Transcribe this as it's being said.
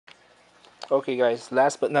Okay, guys,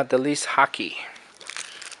 last but not the least, hockey.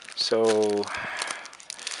 So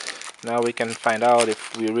now we can find out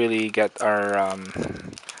if we really get our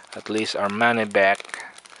at least our money back.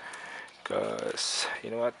 Cause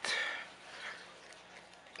you know what,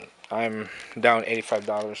 I'm down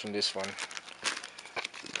 $85 on this one.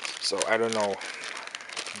 So I don't know,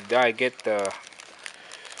 did I get the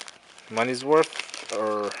money's worth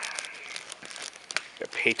or I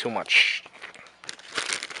pay too much?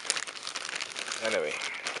 Anyway,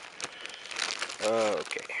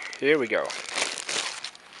 okay, here we go.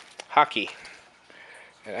 Hockey,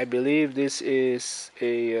 and I believe this is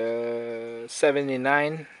a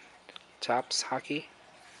 79 Topps hockey.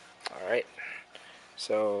 All right,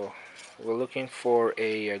 so we're looking for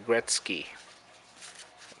a Gretzky.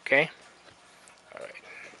 Okay, all right.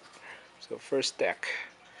 So first deck,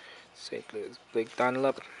 St. Louis Blake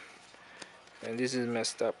Dunlop, and this is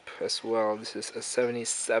messed up as well. This is a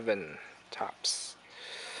 77 Topps.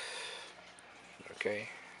 Okay,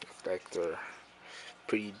 looks like they're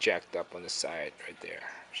pretty jacked up on the side right there.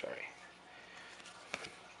 Sorry.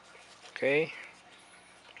 Okay,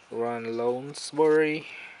 Ron Lonesbury,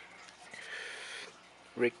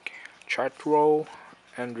 Rick Chartrow,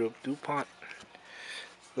 Andrew DuPont.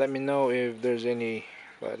 Let me know if there's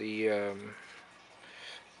anybody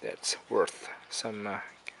that's worth some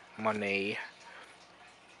money.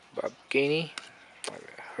 Bob Gainey,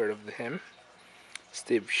 I've heard of him.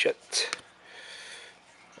 Steve Shutt.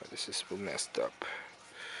 Oh, this is messed up.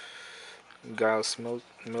 Giles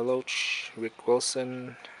Miloch, Rick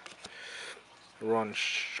Wilson, Ron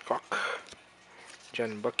Schrock,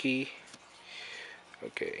 John Bucky.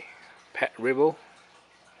 Okay, Pat Ribble,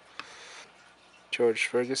 George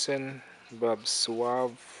Ferguson, Bob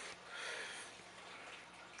Suave,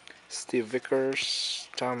 Steve Vickers,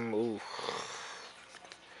 Tom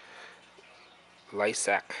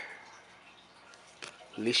Lysak,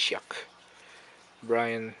 Lishak,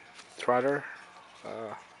 Brian Trotter,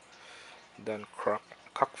 Don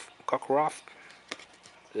Cockcroft,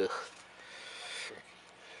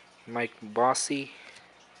 Mike Bossy,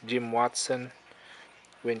 Jim Watson,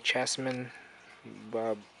 Win Chasman,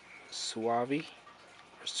 Bob Suave,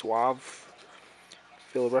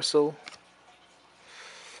 Phil Russell,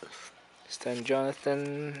 Stan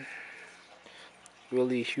Jonathan,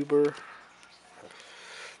 Willie Huber,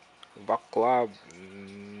 Vaclav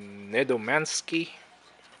Nedomansky,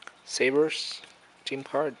 Sabres, Team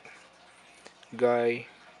Card, Guy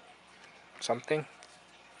something,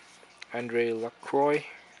 Andre Lacroix,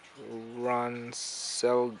 Ron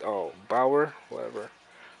Bauer, whatever,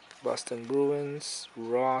 Boston Bruins,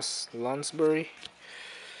 Ross Lonsbury,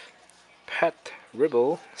 Pat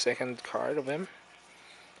Ribble, second card of him,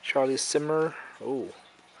 Charlie Simmer. Oh,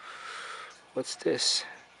 what's this?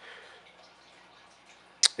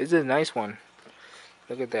 This is a nice one.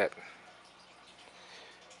 Look at that.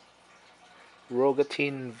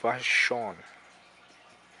 Rogatine Vachon.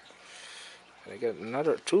 I got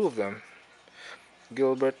another two of them.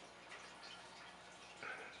 Gilbert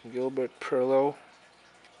Perlow.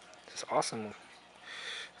 This is awesome.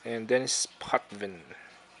 And Dennis Potvin.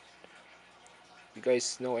 You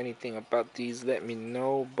guys know anything about these? Let me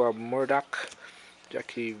know. Bob Murdoch,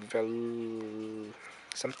 Jackie Val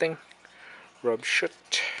something, Rob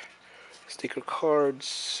Schutt, sticker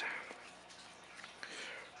cards,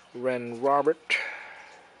 Ren Robert.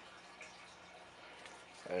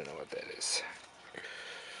 I don't know what that is.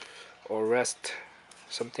 Orest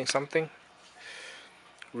something.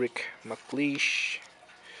 Rick McLeish,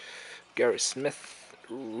 Gary Smith,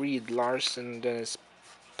 Reed Larson, Dennis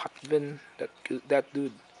Potvin. That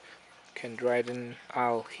dude can Dryden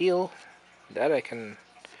Al Heel. That I can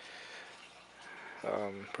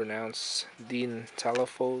pronounce. Dean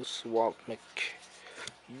Talafos, Walt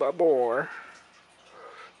McBabor.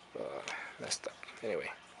 Messed up.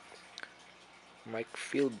 Anyway, Mike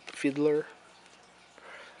Fiedler,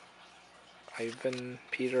 Ivan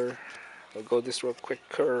Peter. I'll go this real quick.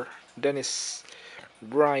 Kerr, Dennis,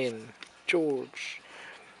 Brian, George.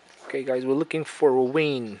 Okay, guys, we're looking for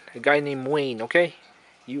Wayne, a guy named Wayne. Okay,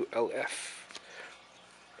 ULF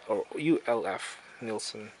or ULF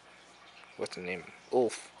Nilsson. What's the name?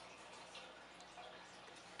 Ulf.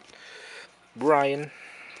 Brian,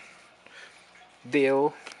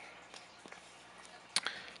 Dale,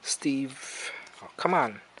 Steve. Oh, come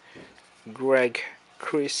on. Greg,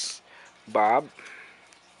 Chris, Bob,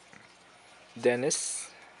 Dennis,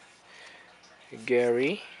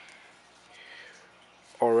 Gary,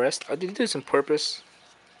 Orest. I did this on purpose.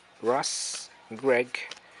 Russ, Greg,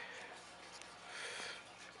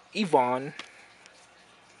 Yvonne,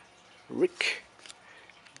 Rick,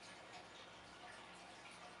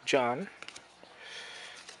 John,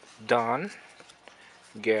 Don,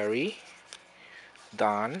 Gary,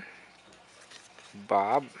 Don,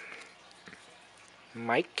 Bob,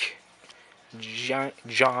 Mike,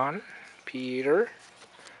 John, Peter,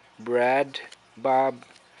 Brad, Bob,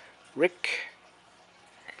 Rick,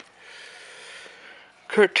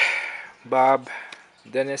 Kurt, Bob,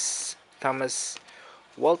 Dennis, Thomas,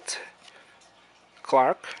 Walt,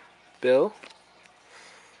 Clark, Bill,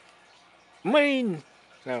 Wayne.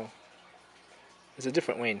 No, it's a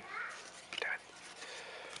different Wayne.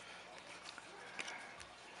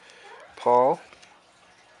 Paul,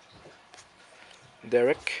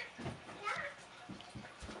 Derek,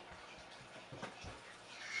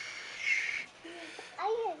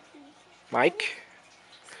 Mike.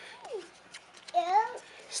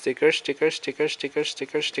 Stickers, stickers, stickers, stickers,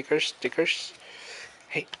 stickers, stickers, stickers.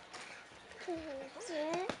 Hey.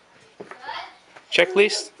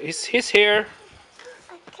 Checklist. He's here.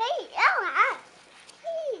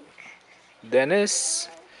 Dennis,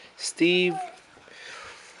 Steve,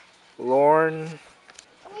 Lorne,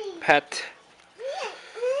 Pat,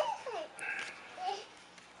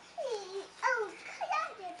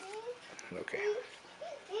 okay,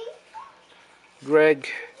 Greg,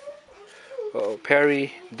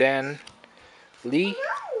 Perry, Dan, Lee,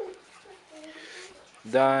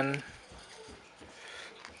 Don,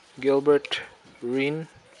 Gilbert, Reen,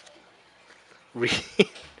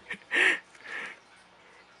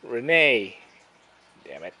 Renee,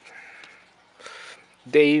 damn it,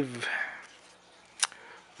 Dave,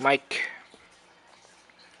 Mike,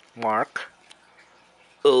 Mark,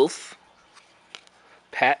 Ulf,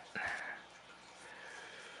 Pat,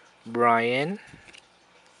 Brian,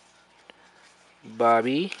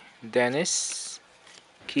 Bobby, Dennis,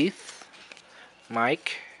 Keith,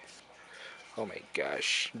 Mike, oh my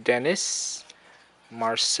gosh, Dennis,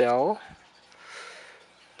 Marcel,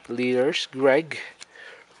 leaders, Greg,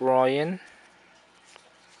 Ryan,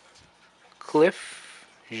 Cliff,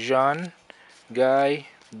 Jean, Guy,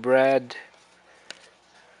 Brad,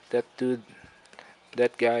 that dude,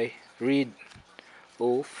 that guy, Reed,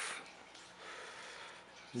 Ulf,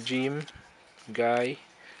 Jim, Guy,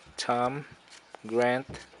 Tom, Grant,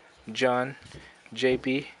 John,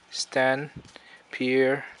 JP, Stan,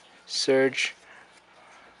 Pierre, Serge,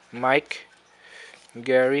 Mike,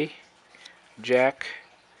 Gary, Jack,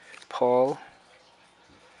 Paul,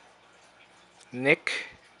 Nick,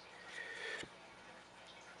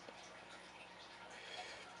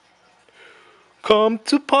 come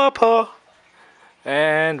to Papa,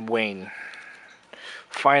 and Wayne.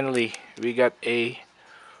 Finally, we got a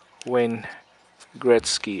Wayne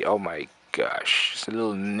Gretzky. Oh my gosh, it's a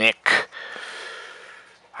little Nick.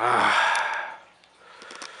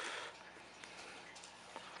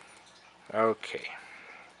 Okay,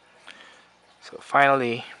 so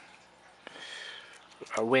finally,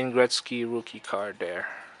 a Wayne Gretzky rookie card there.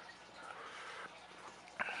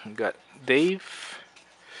 We got Dave,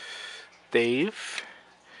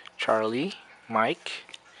 Charlie, Mike,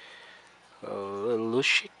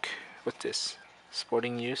 Lushik. What's this?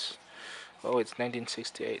 Sporting News. Oh, it's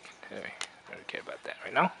 1968. Anyway, I don't care about that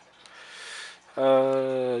right now.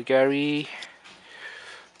 Gary,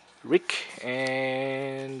 Rick,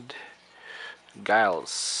 and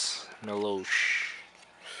Giles Meloche.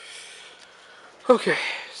 Okay,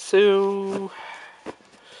 so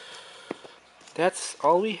that's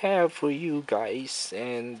all we have for you guys,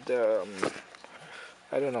 and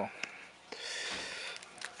I don't know.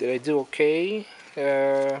 Did I do okay?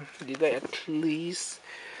 Did I at least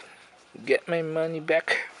get my money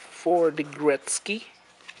back for the Gretzky?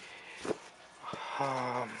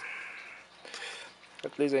 Um,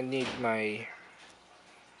 at least I need my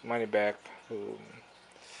money back.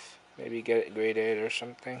 Maybe get it graded or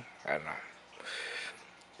something. I don't know.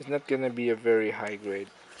 It's not gonna be a very high grade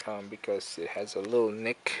because it has a little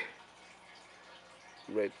nick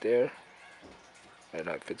right there. I don't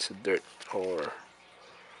know if it's a dirt or...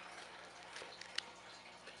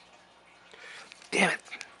 Damn it!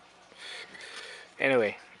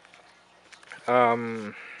 Anyway,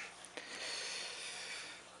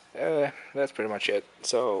 that's pretty much it.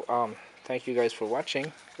 So, thank you guys for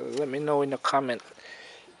watching. Let me know in the comment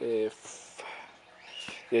if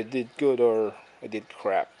it did good or I did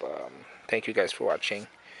crap. Thank you guys for watching.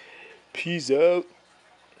 Peace out.